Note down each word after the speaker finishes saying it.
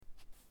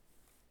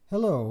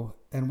Hello,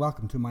 and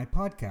welcome to my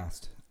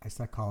podcast, A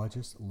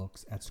Psychologist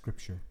Looks at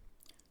Scripture.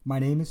 My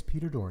name is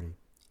Peter Doherty.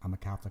 I'm a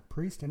Catholic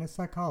priest and a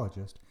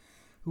psychologist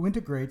who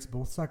integrates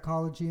both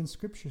psychology and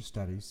scripture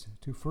studies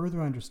to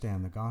further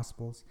understand the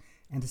Gospels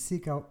and to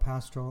seek out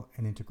pastoral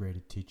and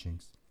integrated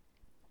teachings.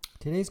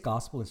 Today's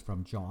Gospel is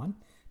from John,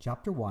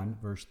 chapter 1,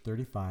 verse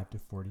 35 to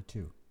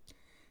 42.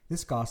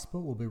 This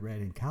Gospel will be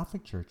read in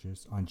Catholic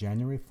churches on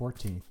January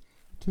 14th,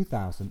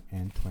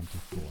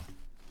 2024.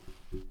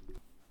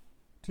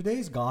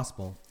 Today's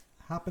Gospel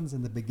happens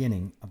in the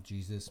beginning of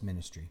Jesus'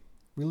 ministry.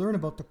 We learn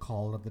about the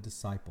call of the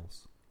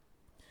disciples.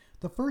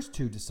 The first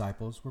two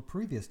disciples were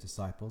previous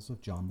disciples of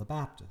John the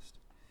Baptist.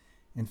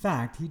 In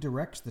fact, he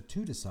directs the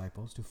two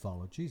disciples to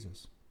follow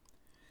Jesus.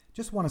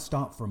 Just want to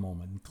stop for a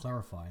moment and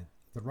clarify.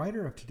 The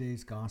writer of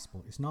today's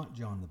Gospel is not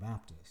John the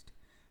Baptist.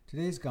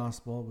 Today's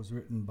Gospel was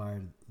written by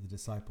the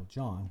disciple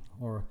John,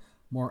 or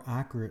more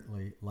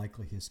accurately,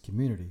 likely his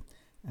community,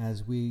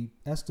 as we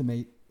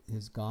estimate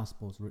his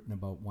Gospel is written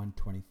about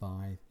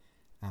 125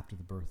 after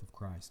the birth of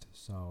Christ.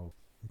 So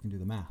you can do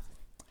the math.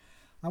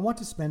 I want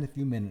to spend a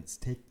few minutes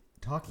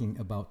talking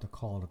about the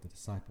call of the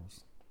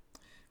disciples.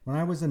 When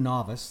I was a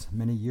novice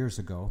many years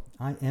ago,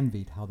 I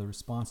envied how the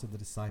response of the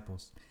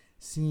disciples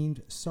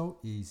seemed so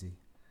easy,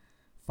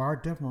 far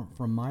different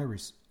from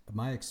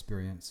my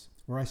experience,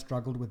 where I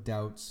struggled with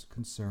doubts,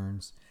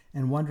 concerns,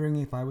 and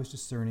wondering if I was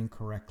discerning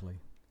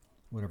correctly,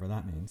 whatever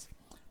that means.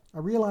 I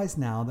realize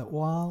now that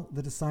while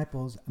the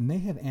disciples may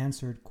have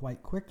answered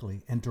quite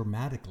quickly and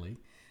dramatically,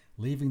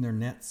 leaving their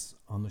nets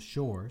on the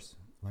shores,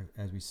 like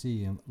as we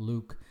see in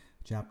Luke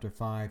chapter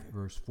 5,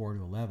 verse 4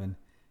 to 11,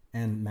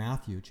 and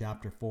Matthew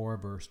chapter 4,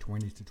 verse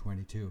 20 to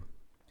 22,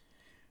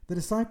 the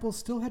disciples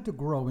still had to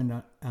grow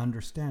in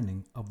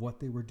understanding of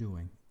what they were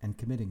doing and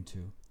committing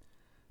to.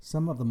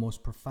 Some of the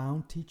most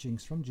profound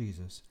teachings from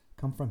Jesus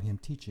come from him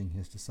teaching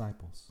his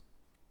disciples.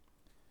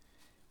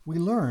 We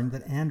learn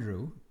that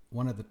Andrew,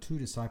 one of the two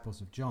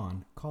disciples of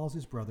John, calls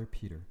his brother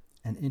Peter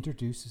and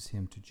introduces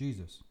him to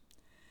Jesus.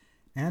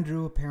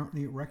 Andrew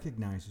apparently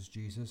recognizes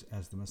Jesus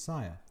as the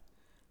Messiah,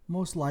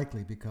 most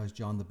likely because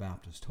John the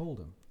Baptist told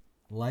him.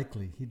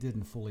 Likely he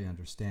didn't fully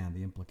understand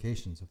the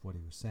implications of what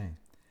he was saying.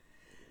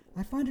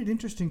 I find it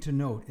interesting to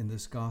note in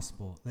this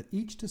gospel that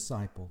each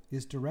disciple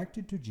is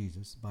directed to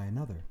Jesus by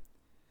another.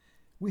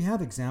 We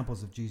have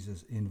examples of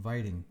Jesus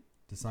inviting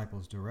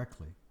disciples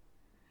directly,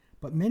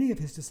 but many of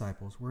his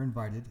disciples were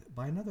invited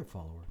by another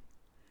follower.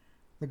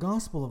 The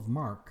Gospel of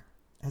Mark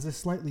has a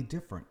slightly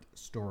different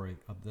story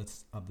of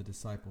the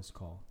disciples'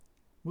 call.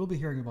 We'll be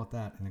hearing about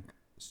that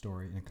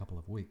story in a couple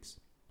of weeks.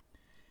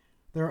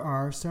 There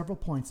are several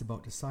points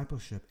about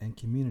discipleship and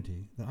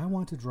community that I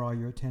want to draw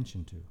your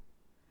attention to.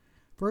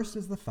 First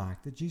is the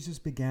fact that Jesus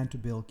began to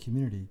build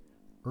community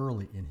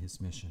early in his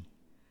mission.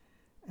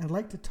 I'd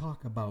like to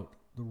talk about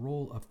the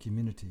role of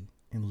community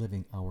in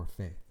living our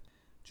faith.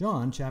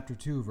 John chapter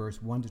 2,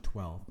 verse 1 to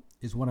 12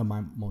 is one of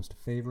my most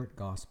favorite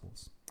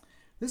Gospels.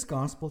 This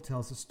Gospel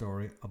tells the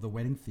story of the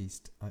wedding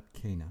feast at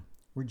Cana,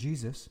 where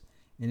Jesus,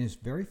 in his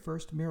very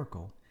first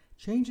miracle,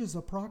 changes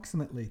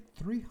approximately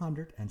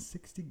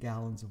 360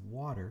 gallons of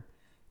water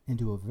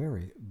into a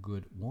very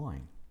good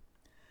wine.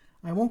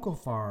 I won't go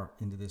far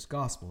into this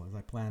Gospel, as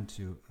I plan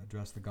to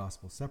address the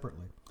Gospel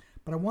separately,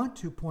 but I want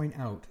to point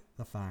out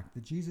the fact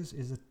that Jesus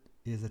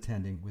is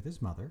attending with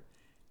his mother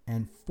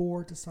and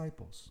 4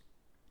 disciples.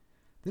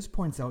 This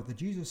points out that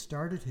Jesus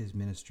started his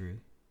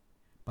ministry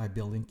by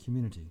building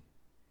community.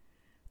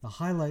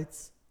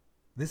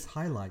 This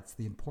highlights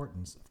the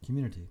importance of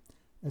community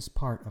as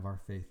part of our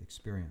faith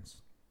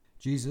experience.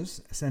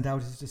 Jesus sent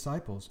out his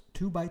disciples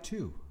 2 by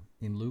 2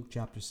 in Luke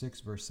chapter 6,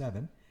 verse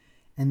 7,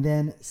 and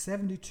then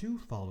 72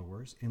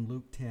 followers in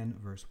Luke 10,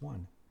 verse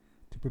 1,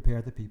 to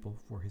prepare the people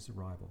for his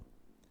arrival.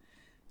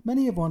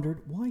 Many have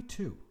wondered, why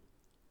 2?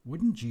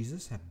 Wouldn't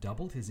Jesus have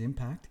doubled his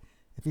impact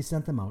if he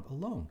sent them out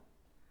alone?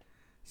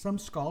 Some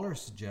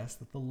scholars suggest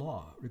that the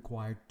law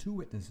required 2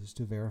 witnesses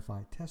to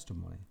verify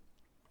testimony.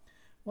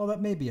 While that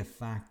may be a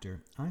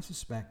factor, I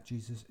suspect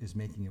Jesus is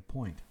making a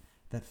point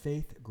that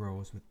faith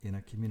grows within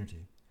a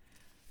community.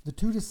 The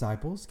 2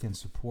 disciples can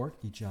support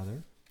each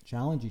other,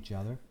 challenge each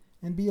other,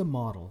 and be a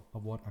model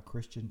of what a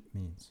Christian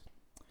means.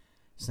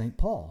 St.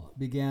 Paul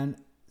began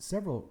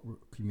several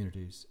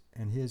communities,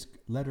 and his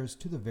letters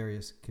to the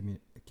various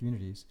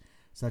communities,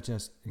 such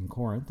as in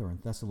Corinth or in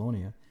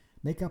Thessalonica,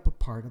 make up a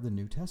part of the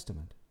New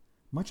Testament.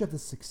 Much of the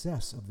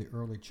success of the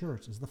early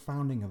church is the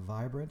founding of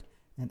vibrant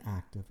and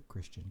active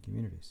Christian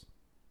communities.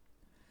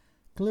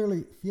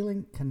 Clearly,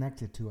 feeling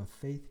connected to a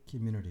faith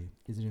community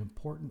is an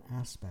important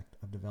aspect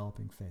of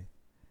developing faith.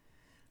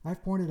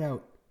 I've pointed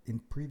out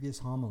in previous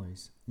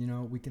homilies,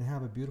 we can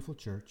have a beautiful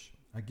church,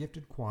 a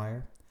gifted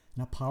choir,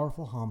 and a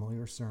powerful homily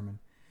or sermon,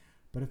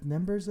 but if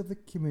members of the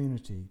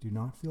community do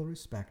not feel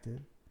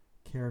respected,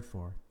 cared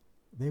for,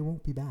 they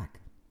won't be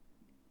back.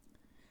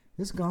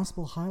 This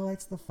gospel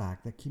highlights the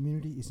fact that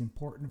community is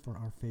important for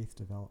our faith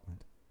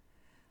development.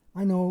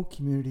 I know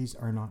communities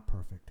are not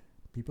perfect.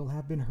 People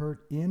have been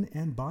hurt in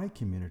and by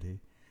community,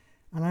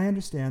 and I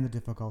understand the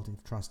difficulty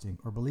of trusting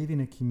or believing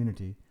a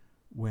community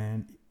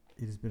when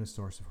it has been a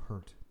source of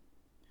hurt.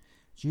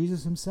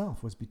 Jesus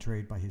himself was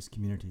betrayed by his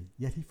community,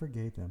 yet he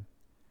forgave them.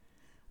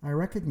 I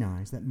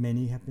recognize that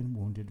many have been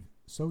wounded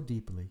so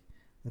deeply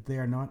that they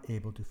are not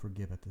able to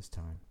forgive at this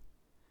time.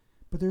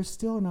 But there is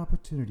still an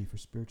opportunity for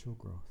spiritual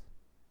growth.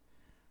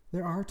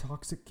 There are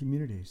toxic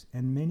communities,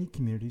 and many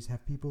communities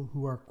have people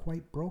who are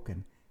quite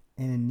broken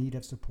and in need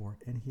of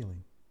support and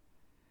healing.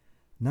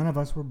 None of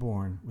us were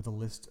born with a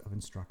list of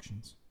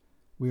instructions.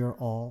 We are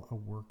all a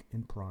work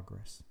in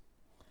progress.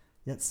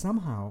 Yet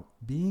somehow,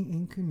 being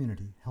in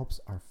community helps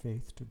our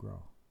faith to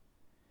grow.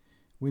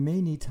 We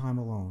may need time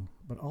alone,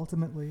 but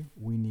ultimately,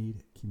 we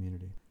need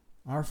community.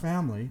 Our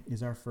family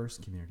is our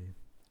first community.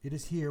 It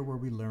is here where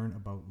we learn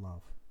about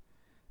love.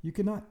 You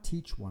cannot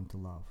teach one to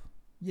love.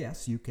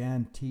 Yes, you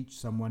can teach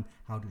someone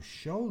how to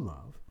show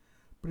love,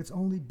 but it's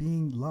only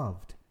being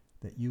loved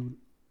that you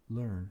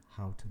learn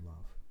how to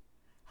love.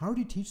 How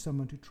do you teach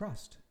someone to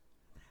trust?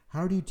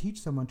 How do you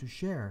teach someone to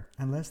share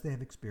unless they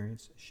have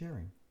experienced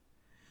sharing?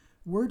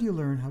 Where do you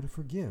learn how to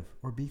forgive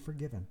or be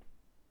forgiven?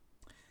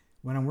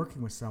 When I'm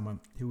working with someone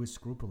who is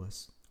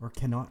scrupulous or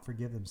cannot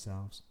forgive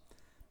themselves,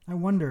 I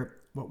wonder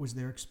what was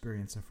their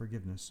experience of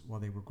forgiveness while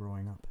they were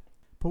growing up.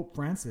 Pope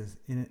Francis,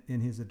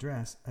 in his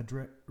address,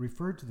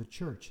 referred to the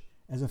church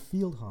as a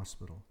field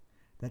hospital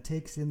that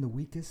takes in the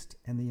weakest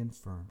and the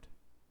infirmed.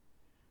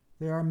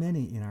 There are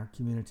many in our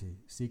community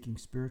seeking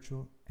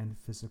spiritual and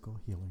physical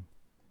healing,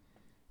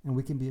 and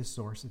we can be a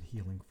source of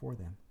healing for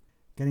them.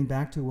 Getting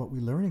back to what we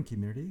learn in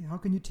community, how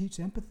can you teach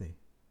empathy?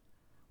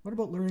 What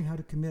about learning how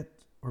to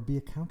commit or be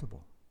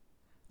accountable?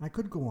 I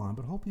could go on,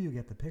 but hopefully you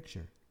get the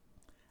picture.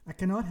 I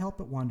cannot help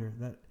but wonder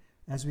that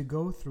as we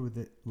go through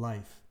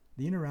life,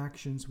 the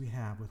interactions we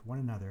have with one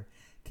another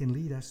can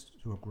lead us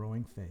to a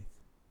growing faith.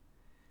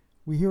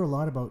 We hear a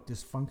lot about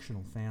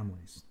dysfunctional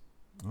families.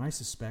 I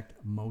suspect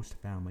most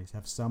families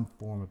have some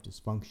form of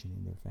dysfunction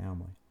in their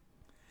family.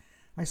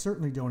 I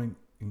certainly don't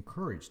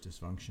encourage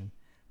dysfunction,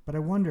 but I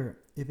wonder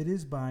if it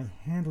is by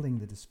handling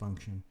the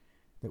dysfunction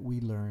that we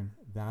learn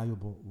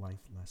valuable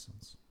life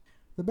lessons.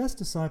 The best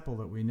disciple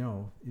that we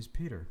know is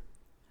Peter.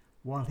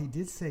 While he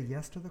did say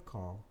yes to the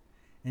call,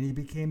 and he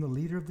became the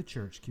leader of the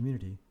church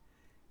community,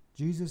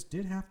 Jesus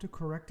did have to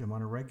correct him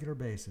on a regular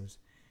basis,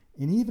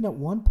 and even at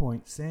one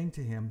point saying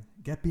to him,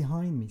 "Get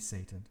behind me,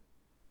 Satan."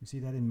 You see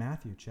that in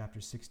Matthew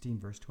chapter 16,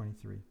 verse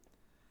 23.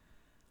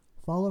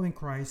 Following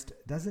Christ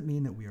doesn't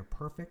mean that we are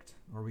perfect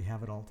or we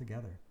have it all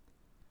together,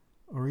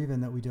 or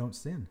even that we don't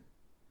sin.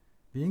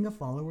 Being a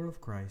follower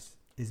of Christ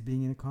is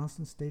being in a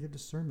constant state of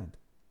discernment,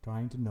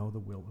 trying to know the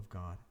will of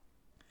God.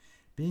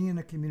 Being in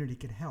a community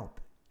can help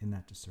in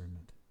that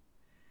discernment.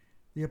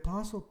 The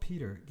Apostle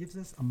Peter gives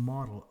us a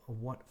model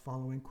of what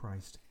following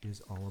Christ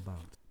is all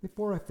about.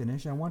 Before I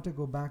finish, I want to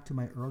go back to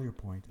my earlier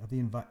point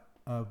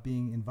of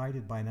being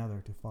invited by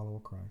another to follow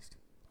Christ.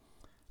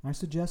 I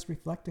suggest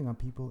reflecting on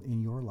people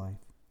in your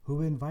life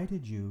who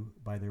invited you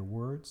by their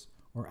words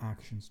or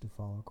actions to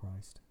follow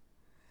Christ.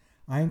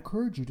 I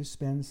encourage you to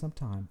spend some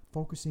time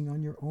focusing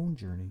on your own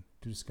journey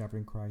to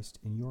discovering Christ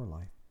in your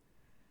life.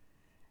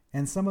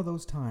 And some of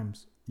those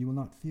times it will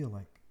not feel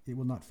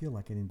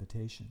like an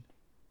invitation.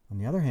 On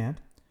the other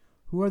hand,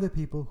 who are the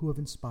people who have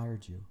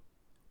inspired you?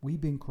 We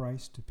bring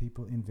Christ to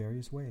people in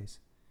various ways.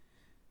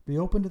 Be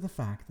open to the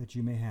fact that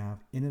you may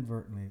have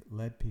inadvertently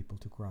led people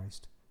to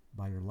Christ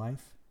by your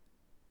life,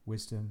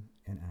 wisdom,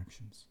 and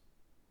actions.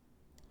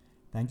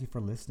 Thank you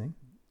for listening.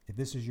 If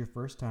this is your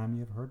first time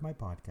you have heard my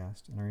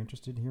podcast and are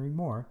interested in hearing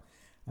more,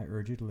 I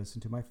urge you to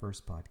listen to my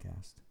first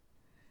podcast.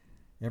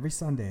 Every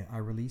Sunday, I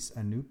release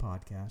a new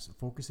podcast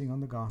focusing on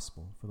the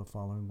gospel for the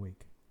following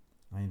week.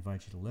 I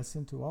invite you to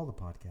listen to all the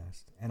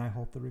podcasts, and I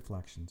hope the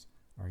reflections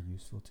are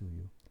useful to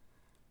you.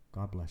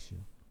 God bless you.